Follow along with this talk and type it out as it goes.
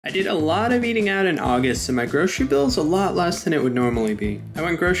I did a lot of eating out in August, and my grocery bill is a lot less than it would normally be. I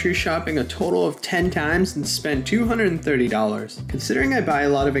went grocery shopping a total of 10 times and spent $230. Considering I buy a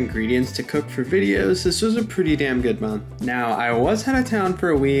lot of ingredients to cook for videos, this was a pretty damn good month. Now, I was out of town for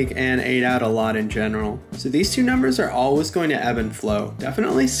a week and ate out a lot in general, so these two numbers are always going to ebb and flow.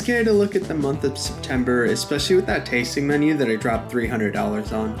 Definitely scared to look at the month of September, especially with that tasting menu that I dropped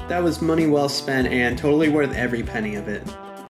 $300 on. That was money well spent and totally worth every penny of it.